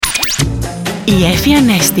Η Εφη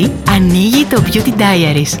Ανέστη ανοίγει το Beauty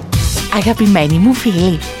Diaries. Αγαπημένη μου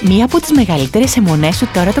φίλη, μία από τις μεγαλύτερες αιμονές σου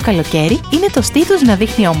τώρα το καλοκαίρι είναι το στήθος να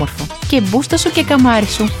δείχνει όμορφο. Και μπούστα σου και καμάρι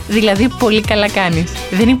σου, δηλαδή πολύ καλά κάνεις.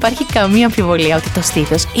 Δεν υπάρχει καμία αμφιβολία ότι το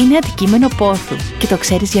στήθος είναι αντικείμενο πόθου. Και το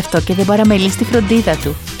ξέρεις γι' αυτό και δεν παραμελείς τη φροντίδα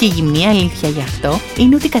του. Και η γυμνή αλήθεια γι' αυτό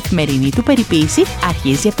είναι ότι η καθημερινή του περιποίηση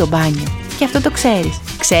αρχίζει από το μπάνιο. Και αυτό το ξέρεις.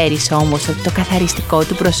 Ξέρεις όμως ότι το καθαριστικό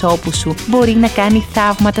του προσώπου σου μπορεί να κάνει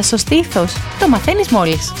θαύματα στο στήθος. Το μαθαίνεις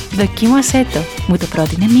μόλις. Δοκίμασέ το. Μου το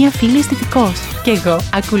πρότεινε μία φίλη αισθητικός. Και εγώ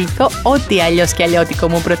ακολουθώ ό,τι αλλιώς και αλλιώτικο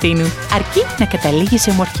μου προτείνουν. Αρκεί να καταλήγει σε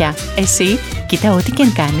ομορφιά. Εσύ, κοίτα ό,τι και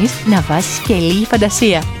αν κάνεις, να βάζεις και λίγη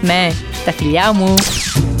φαντασία. Ναι, τα φιλιά μου.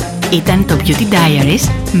 Ήταν το Beauty Diaries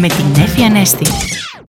με την Εφη Ανέστη.